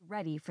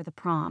ready for the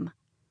prom.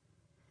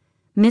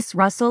 Miss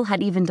Russell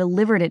had even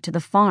delivered it to the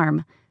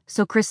farm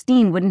so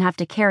Christine wouldn't have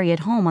to carry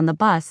it home on the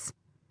bus.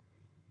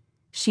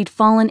 She'd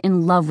fallen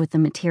in love with the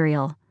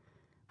material,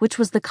 which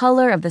was the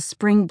color of the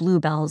spring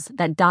bluebells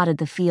that dotted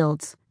the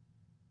fields.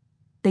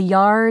 The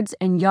yards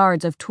and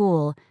yards of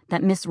tulle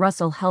that Miss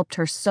Russell helped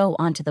her sew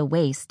onto the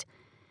waist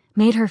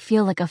made her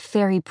feel like a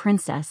fairy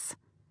princess.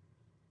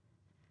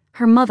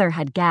 Her mother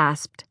had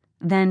gasped,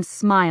 then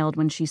smiled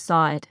when she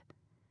saw it.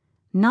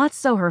 Not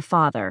so her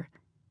father.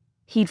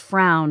 He'd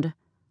frowned,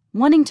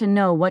 wanting to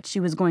know what she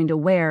was going to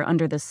wear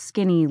under the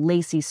skinny,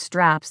 lacy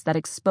straps that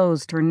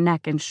exposed her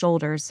neck and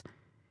shoulders.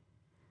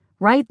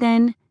 Right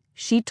then,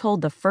 she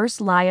told the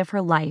first lie of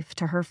her life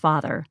to her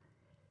father,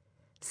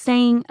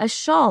 saying a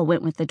shawl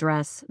went with the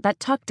dress that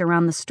tucked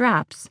around the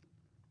straps.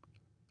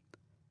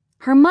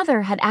 Her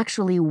mother had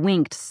actually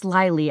winked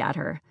slyly at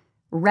her,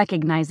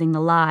 recognizing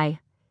the lie.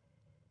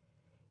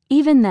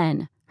 Even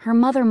then, her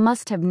mother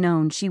must have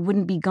known she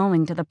wouldn't be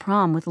going to the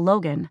prom with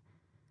Logan.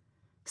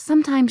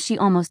 Sometimes she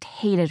almost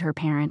hated her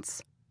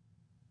parents.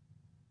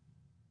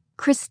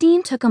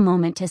 Christine took a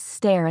moment to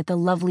stare at the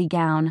lovely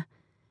gown.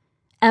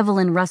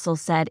 Evelyn Russell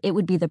said it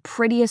would be the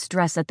prettiest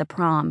dress at the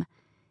prom,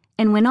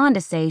 and went on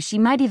to say she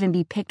might even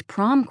be picked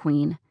prom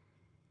queen.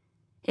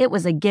 It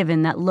was a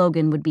given that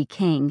Logan would be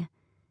king.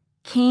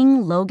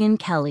 King Logan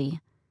Kelly.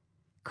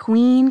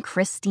 Queen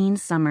Christine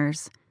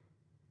Summers.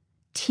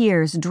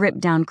 Tears dripped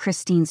down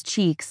Christine's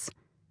cheeks.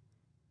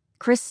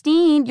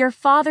 "Christine, your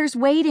father's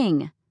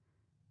waiting,"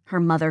 her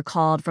mother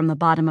called from the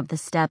bottom of the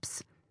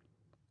steps.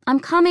 "I'm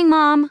coming,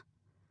 Mom."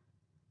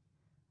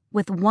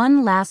 With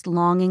one last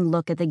longing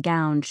look at the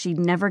gown she'd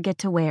never get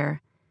to wear,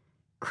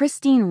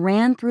 Christine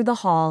ran through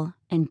the hall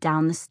and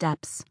down the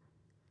steps.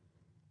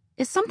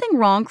 "Is something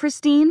wrong,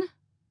 Christine?"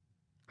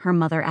 her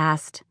mother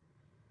asked.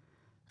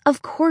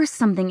 "Of course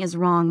something is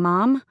wrong,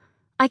 Mom.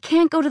 I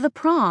can't go to the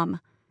prom.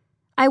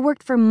 I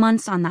worked for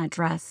months on that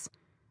dress.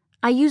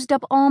 I used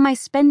up all my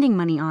spending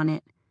money on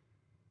it.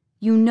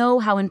 You know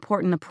how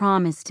important the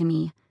prom is to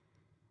me.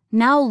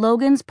 Now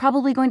Logan's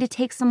probably going to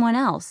take someone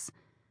else.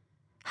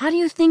 How do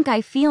you think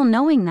I feel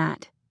knowing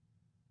that?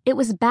 It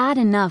was bad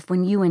enough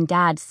when you and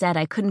Dad said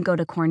I couldn't go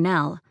to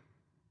Cornell.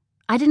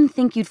 I didn't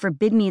think you'd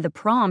forbid me the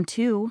prom,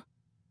 too.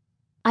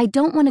 I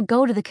don't want to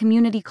go to the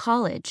community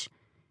college.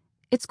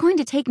 It's going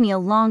to take me a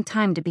long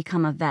time to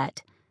become a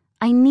vet.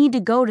 I need to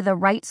go to the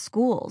right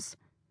schools.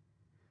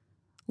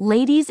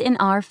 Ladies in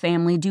our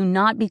family do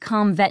not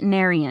become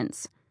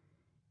veterinarians.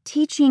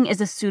 Teaching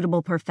is a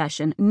suitable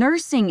profession.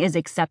 Nursing is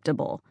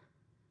acceptable."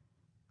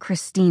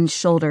 Christine's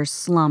shoulders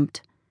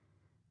slumped.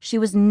 She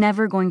was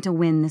never going to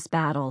win this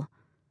battle.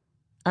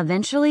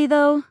 Eventually,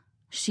 though,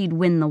 she'd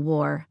win the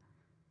war.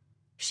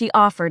 She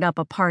offered up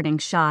a parting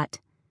shot.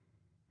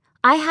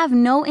 "I have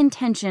no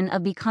intention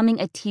of becoming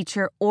a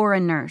teacher or a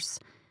nurse.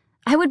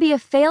 I would be a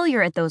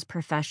failure at those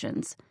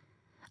professions.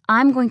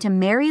 I'm going to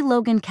marry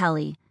Logan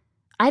Kelly.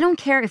 I don't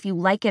care if you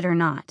like it or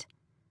not."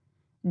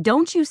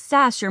 "Don't you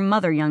sass your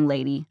mother, young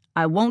lady.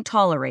 I won't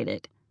tolerate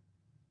it."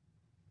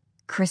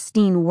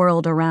 Christine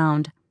whirled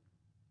around.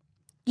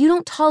 "You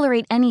don't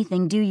tolerate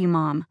anything, do you,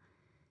 Mom?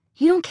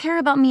 You don't care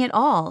about me at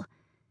all.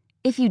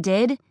 If you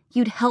did,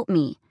 you'd help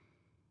me.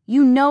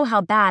 You know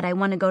how bad I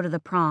want to go to the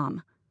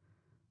prom.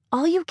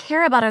 All you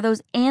care about are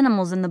those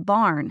animals in the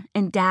barn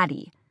and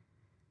Daddy.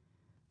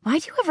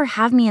 Why'd you ever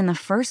have me in the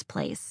first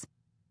place?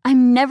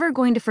 I'm never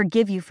going to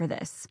forgive you for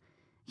this.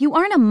 You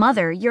aren't a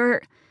mother,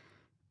 you're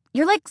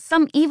like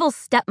some evil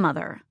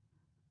stepmother.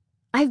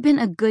 I've been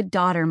a good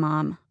daughter,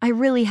 Mom. I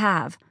really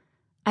have.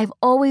 I've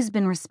always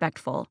been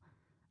respectful.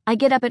 I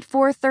get up at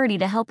 4:30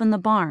 to help in the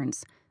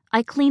barns.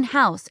 I clean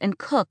house and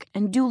cook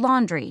and do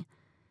laundry.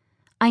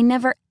 I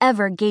never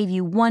ever gave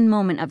you one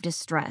moment of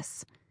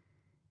distress.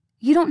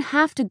 You don't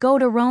have to go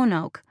to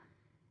Roanoke.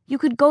 You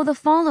could go the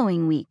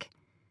following week.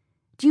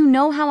 Do you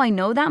know how I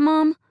know that,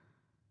 Mom?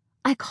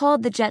 I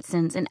called the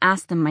Jetsons and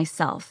asked them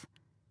myself.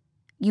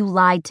 You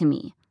lied to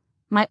me.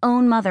 My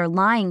own mother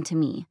lying to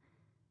me.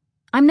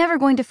 I'm never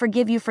going to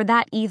forgive you for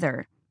that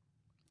either."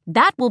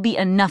 "That will be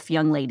enough,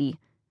 young lady."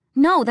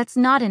 "No, that's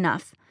not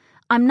enough.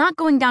 I'm not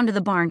going down to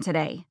the barn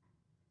today."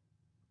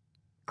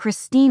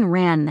 Christine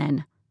ran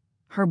then,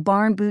 her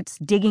barn boots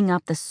digging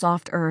up the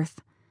soft earth,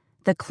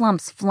 the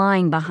clumps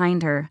flying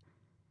behind her.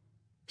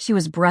 She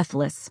was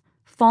breathless,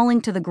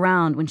 falling to the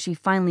ground when she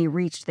finally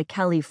reached the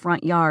Kelly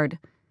front yard.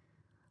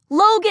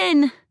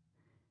 "Logan!"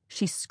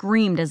 she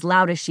screamed as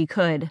loud as she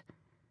could.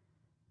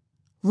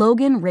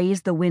 Logan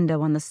raised the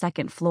window on the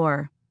second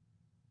floor.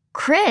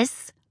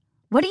 "Chris,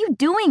 what are you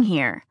doing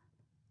here?"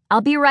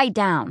 "I'll be right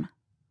down."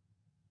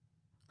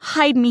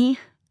 "Hide me,"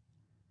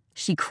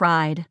 she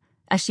cried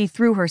as she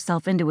threw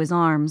herself into his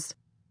arms.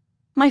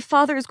 "My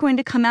father is going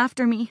to come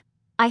after me.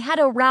 I had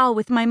a row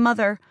with my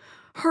mother.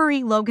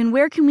 Hurry, Logan,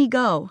 where can we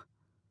go?"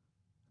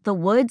 "The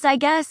woods, I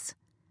guess.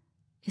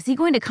 Is he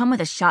going to come with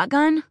a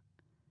shotgun?"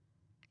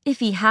 "If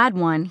he had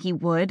one, he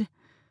would.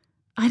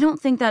 I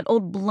don't think that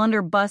old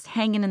blunderbuss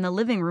hanging in the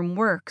living room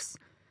works.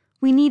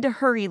 We need to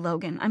hurry,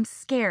 Logan. I'm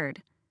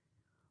scared."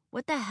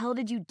 "What the hell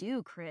did you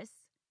do, Chris?"